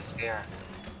my god. Just there.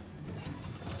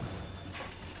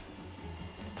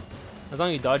 As long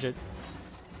as you dodge it.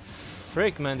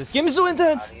 Frick, man, this game is so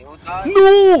intense. How do you dodge?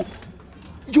 No!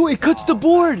 Yo, it cuts the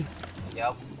board.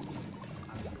 Yep.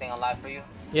 I'm staying alive for you.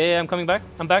 Yeah, I'm coming back.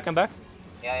 I'm back.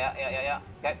 Yeah.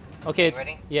 Okay. Okay, it's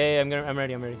ready? Yeah, I'm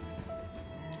ready.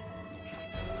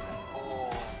 Oh.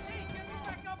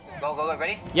 Go,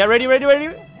 ready? Yeah, ready.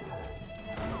 Again.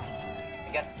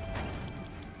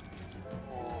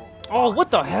 Oh,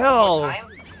 what the More hell? time?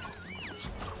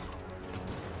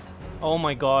 Oh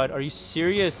my god, are you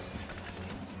serious?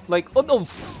 Like, oh no,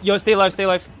 yo, stay alive.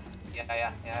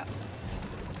 Yeah.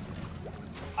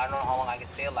 I don't know how long I can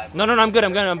stay alive. No, I'm good.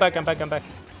 I'm back.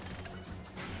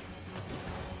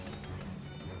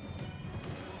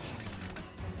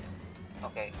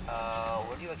 Okay,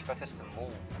 where do you expect us to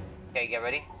move? Okay, get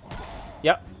ready.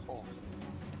 Yeah. Oh.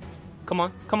 Come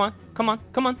on.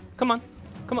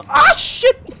 Ah,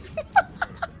 shit!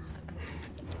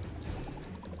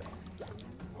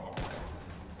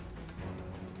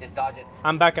 Just dodge it.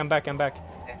 I'm back. Okay.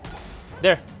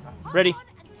 There. Ready.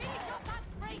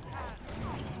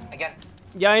 Again.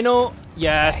 Yeah, I know.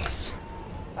 Yes.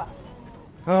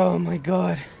 Oh my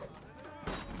god.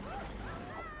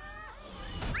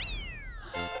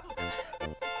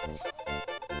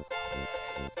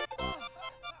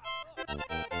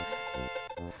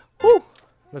 Woo!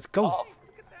 Let's go. Oh.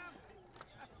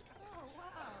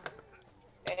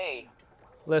 Hey,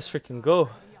 Let's freaking go.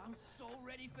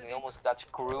 we almost got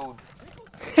screwed.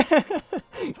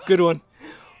 Good one.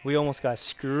 We almost got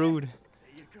screwed.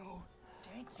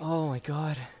 Oh my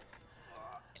god.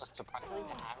 Surprisingly,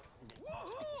 to have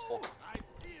this whole I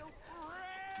feel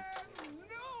brand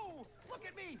new. Look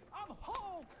at me. I'm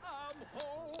whole.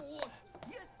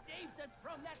 You saved us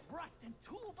from that rusted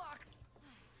toolbox.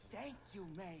 Thank you,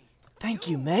 May. Thank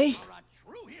you, May. Are a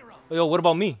true hero. Oh, yo, what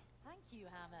about me? Thank you,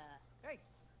 Hammer. Hey,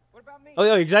 what about me? Oh,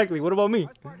 yeah, exactly. What about me? I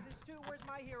was part of this too. Where's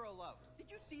my hero love? Did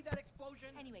you see that explosion?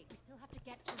 Anyway, we still have to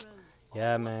get to Rose.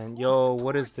 Yeah, man. Yo,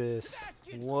 what is this?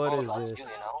 What is about you, this? you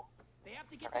know? They have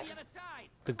to get Right. to the other side.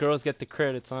 The girls get the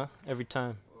credits, huh? Every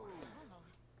time.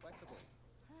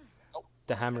 Oh.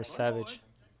 The hammer's savage.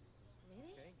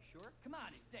 Really? Okay, you sure? Come on,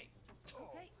 it's safe.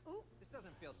 Okay. Ooh. This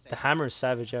doesn't feel safe. The hammer is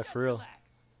savage, yeah, Just for real. relax.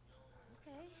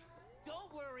 Okay.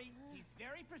 Don't worry, he's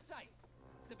very precise.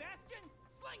 Sebastian,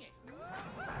 sling it.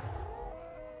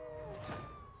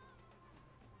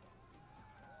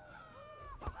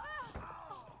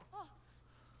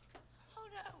 Oh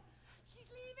no! She's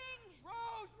leaving!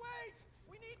 Rose, wait!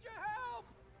 We need your help.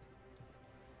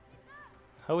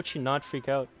 How would she not freak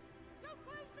out? Don't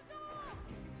close the door!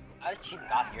 How did she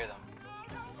not hear them?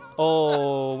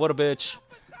 Oh, what a bitch. Rose!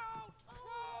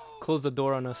 Close the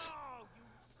door on us. Oh, you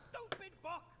stupid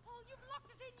book! Oh, you've locked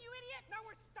us in, you idiot! Now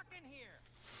we're stuck in here.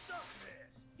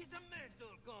 Stuckness is a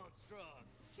mental construct.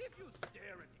 If you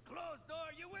stare at the closed door,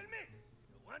 you will miss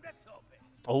the one that's open.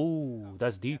 Oh,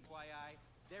 that's deep. FYI,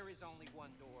 there is only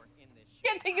one door in this ship.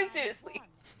 Can't take it seriously.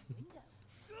 Window.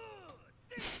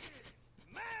 Good thinking,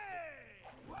 May!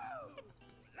 Whoa!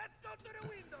 Let's go to the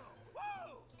window.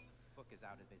 Whoa! Book is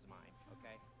out of his mind,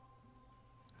 okay?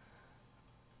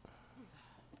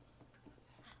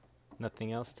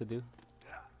 Nothing else to do.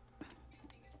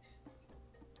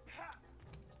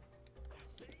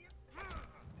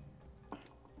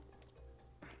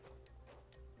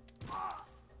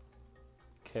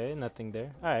 Okay, nothing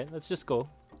there. Alright, let's just go.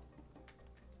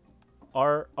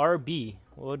 RB.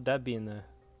 What would that be in the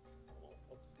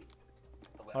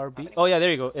RB? Oh yeah,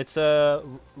 there you go. It's a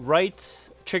right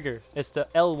trigger. It's the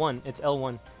L1. It's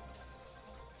L1.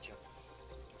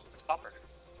 Stop her.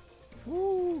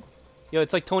 Woo! Yo,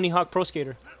 it's like Tony Hawk Pro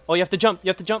Skater. Oh, you have to jump. You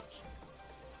have to jump.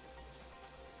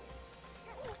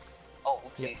 Oh,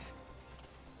 oops. Yep. Oopsies.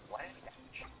 Why did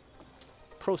I dash?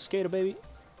 Pro skater, baby.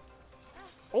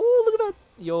 Oh, look at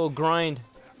that. Yo, grind.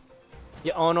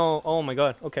 Yeah, oh no. Oh my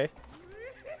god. Okay.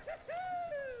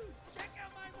 Check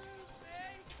out my moves, eh?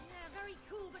 Yeah, very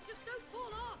cool, but just don't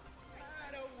fall off.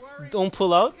 Don't worry. Don't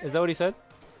pull out? Is that what he said?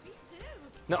 Me too.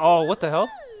 No. Oh, what the hell?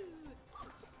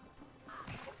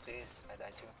 Oopsies. I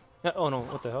died too. Yeah, oh no,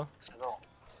 what the hell? So go.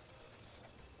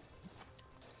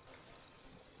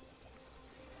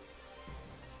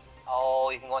 Oh,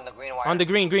 you can go on the green wire. On the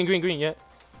green, yeah.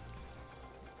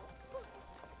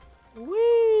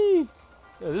 Whee!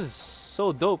 Yo, this is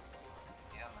so dope.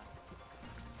 Yeah, man.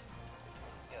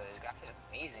 Yo, this graphics is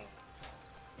amazing.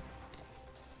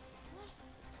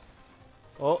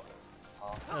 Oh,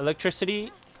 Oh.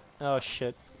 electricity. Oh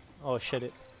shit. Oh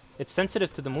shit. It's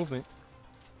sensitive to the movement.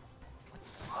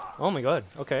 Oh my god.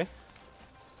 Okay.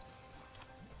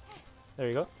 There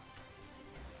you go.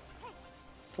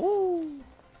 Ooh.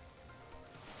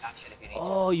 Dash it if you need to.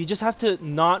 Oh, you just have to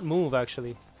not move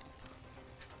actually.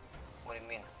 What do you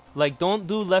mean? Like don't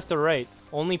do left or right.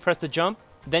 Only press the jump.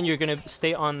 Then you're gonna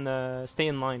stay in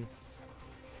line.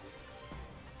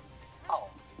 Oh.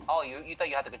 Oh, you thought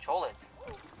you had to control it.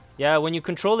 Yeah, when you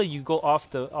control it, you go off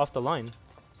the line.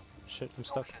 Shit, I'm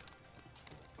stuck. Oh,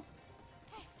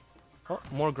 shit. Oh,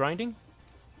 more grinding.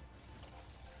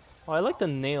 Oh, I like the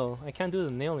nail. I can't do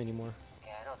the nail anymore.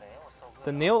 Yeah, I know, the nail was so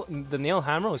good. The nail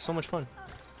hammer was so much fun.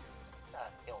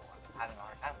 Yo, I'm having a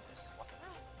hard time with this. What?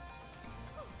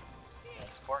 Yeah,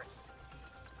 squirt.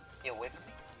 Yo, wait for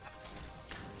me.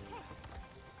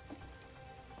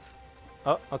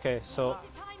 Oh, okay. So To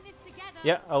time this together.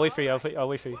 yeah, I'll wait for you. I'll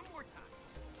wait for you. One more time.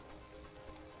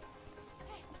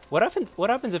 What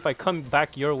happens if I come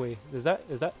back your way? Does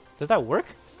that work?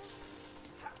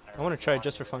 I want to try it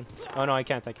just for fun. Oh no, I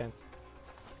can't.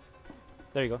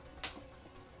 There you go.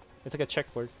 It's like a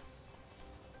checkboard.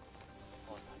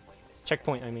 Oh, wait, this-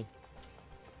 Checkpoint, I mean.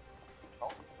 Oh,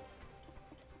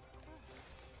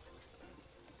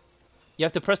 You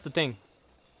have to press the thing.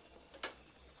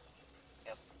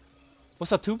 Yep.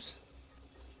 What's up, tubes?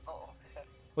 oh, shit.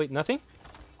 Wait, nothing?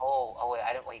 Oh, wait,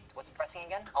 I didn't, wait, what's pressing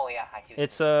again? Oh, yeah, I see.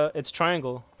 It's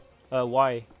triangle.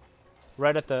 Y.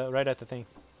 Right at the thing.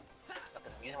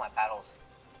 Because I'm using my paddles.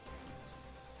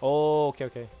 Oh,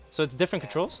 okay. So it's different Yeah.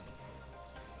 controls?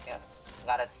 Yeah,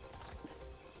 got it.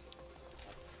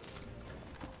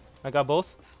 I got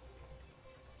both.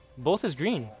 Both is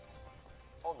green.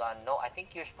 Hold on, no, I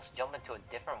think you're supposed to jump into a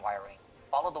different wiring.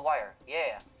 Follow the wire,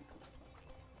 yeah.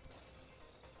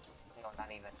 No, not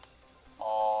even.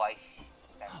 Oh, I see.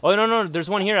 Okay. Oh no, there's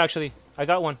one here actually. I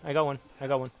got one. I got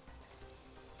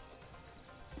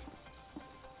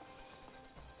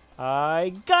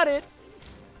it. I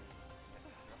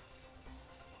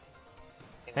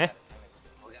think we Eh? got this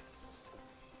time. We got this.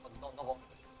 Oh, don't go.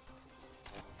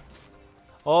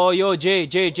 Oh, yo, Jay.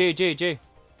 Damn it.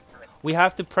 We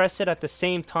have to press it at the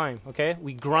same time, okay?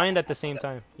 We grind at the same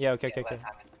time. Yeah, okay. Yeah, we gotta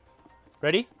time it.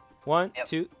 Ready? 1, Yep.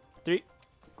 2, 3,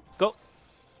 go.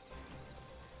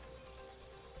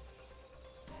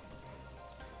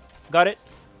 Got it.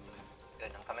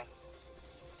 Good, I'm coming.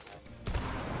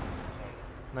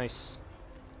 Nice.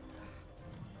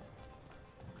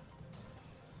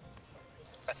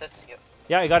 Press it. Yep.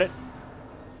 Yeah, I got it.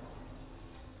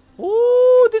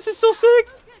 Ooh, this is so sick.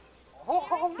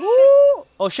 Oh, Ooh.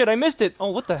 Oh shit, I missed it.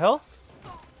 Oh, what the hell?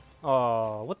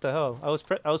 Oh, what the hell? I was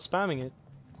spamming it.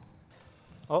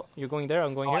 Oh, you're going there.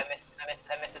 I'm going oh, here. I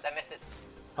missed it.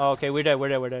 Oh, okay, we're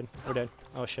dead.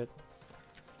 Oh shit.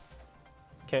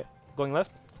 Okay, going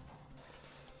left.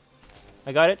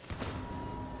 I got it.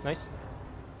 Nice.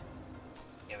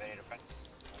 Get ready to practice.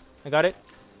 I got it.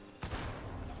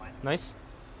 Fine. Nice.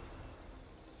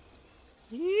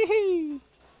 Yee.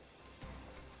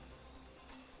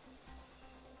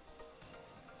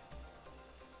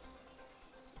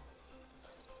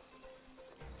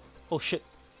 Oh shit.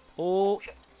 Oh.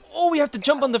 Shit. Oh, we have to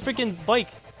jump on the freaking bike.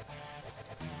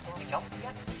 Can we jump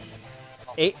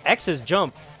again? X is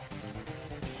jump.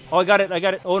 Oh, I got it.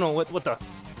 Oh no, what the? Yo, what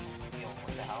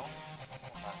the hell?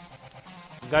 Hold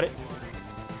on. Got it. What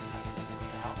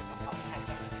the hell? Oh, I can't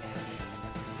jump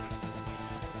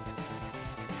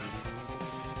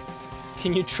this.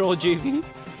 Can you troll JV?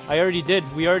 I already did.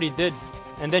 We already did.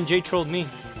 And then Jay trolled me.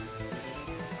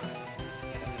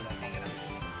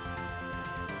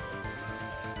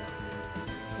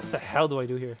 What the hell do I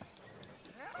do here?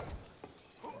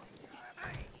 To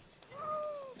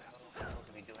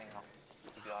be doing now,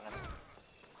 to be honest.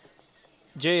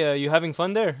 Jay, you having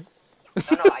fun there? No,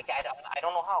 I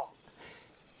don't know how.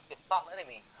 It's not letting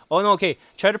me. Oh no, okay.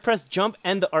 Try to press jump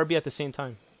and the RB at the same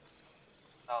time.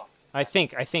 Oh, I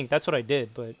think that's what I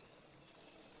did, but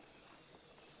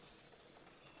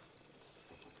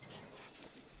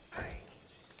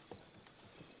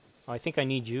I think I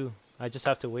need you. I just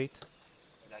have to wait.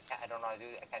 I don't know how to do.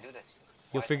 I can't do this.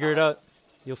 You'll Why is figure it not out.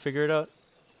 You'll figure it out.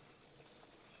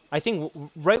 I think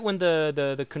right when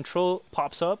the control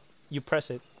pops up, you press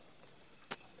it.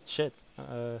 Shit.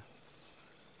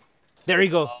 There you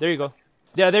go. Oh. There you go.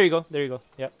 Yeah, there you go. There you go.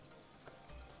 Yeah.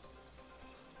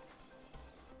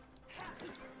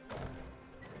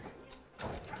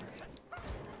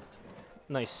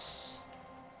 Nice.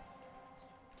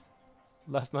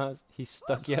 Left mouse. He's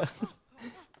stuck. Yeah.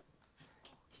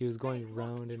 He was going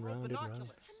round and round and round.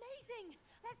 Amazing!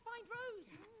 Let's find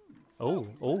Rose. Oh,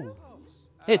 oh.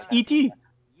 Hey, it's E.T.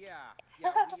 Yeah.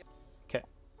 Okay.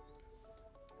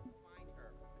 Find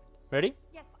her. Ready?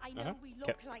 Yes, I know we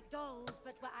look like dolls,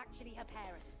 but we're actually her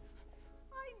parents.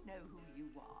 I know who you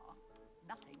are.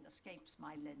 Nothing escapes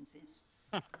my lenses.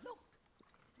 Look.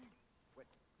 What?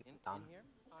 In here?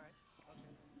 All right.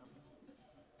 Okay.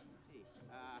 Let's see.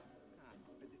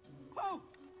 Oh!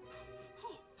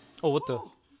 Oh, what the?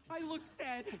 Oh! I look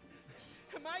dead.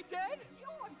 Am I dead?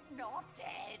 You're not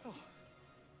dead.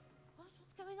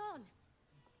 What's going on?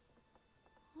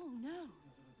 Oh no.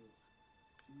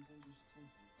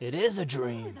 It is a What's wrong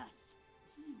dream. with us?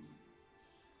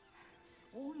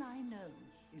 All I know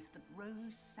is that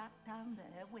Rose sat down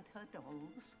there with her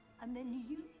dolls, and then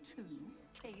you two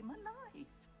came alive.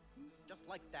 Just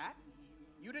like that?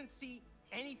 You didn't see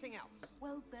anything else?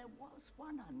 Well, there was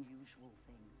one unusual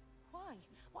thing. Why?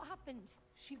 What happened?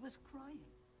 She was crying.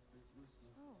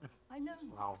 Oh. I know,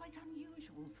 Wow. quite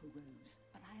unusual for Rose,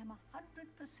 but I am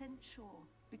 100% sure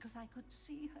because I could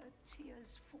see her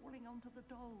tears falling onto the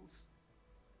dolls.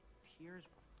 Tears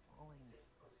were falling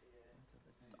into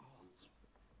the dolls.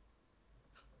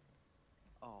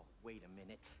 Oh, wait a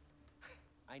minute.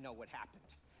 I know what happened.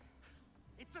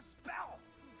 It's a spell!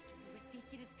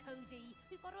 Ridiculous, Cody.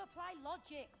 We've got to apply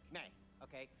logic. May,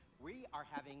 okay? We are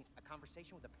having a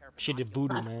conversation with a pair of She did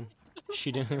binoculars. voodoo, man.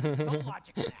 She There's did. no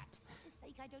logic in that. For his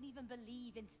sake, I don't even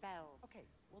believe in spells. Okay,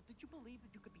 well, did you believe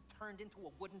that you could be turned into a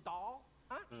wooden doll?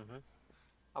 Huh? Mm-hmm.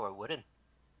 Oh, we're wooden.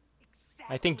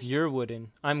 Exactly. I think you're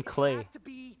wooden. I'm It clay. had to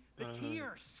be the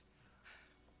tears.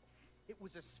 It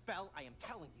was a spell, I am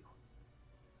telling you.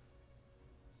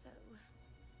 So,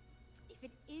 if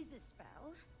it is a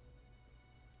spell,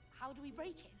 how do we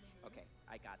break it? Okay,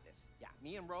 I got this. Yeah,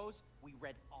 me and Rose, we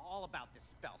read all about this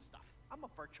spell stuff. I'm a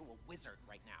virtual wizard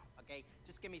right now, okay?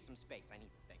 Just give me some space, I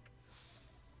need to think.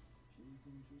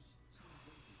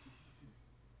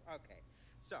 Okay,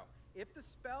 so, if the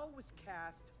spell was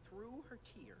cast through her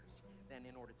tears, then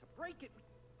in order to break it...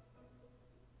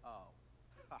 Oh.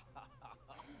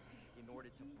 In order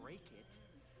to break it,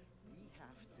 we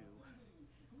have to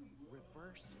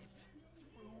reverse it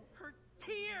through her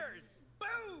tears!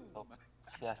 Boom! Oh,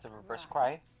 she has to reverse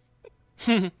cry.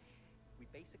 We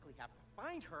basically have to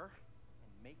find her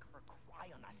and make her cry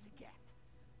on us again.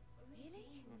 Really?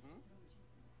 Mm-hmm.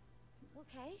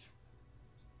 Okay.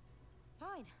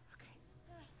 Fine.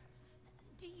 Okay.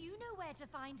 Do you know where to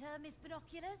find her, Miss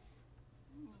Binoculars?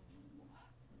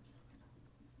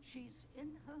 She's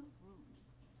in her room.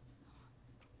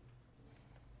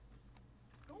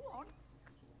 Go on.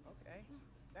 Okay.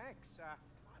 Thanks. Come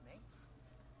on, mate.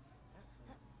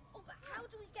 Oh, but how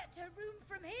do we get to her room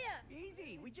from here?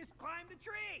 Easy. We just climb the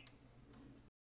tree.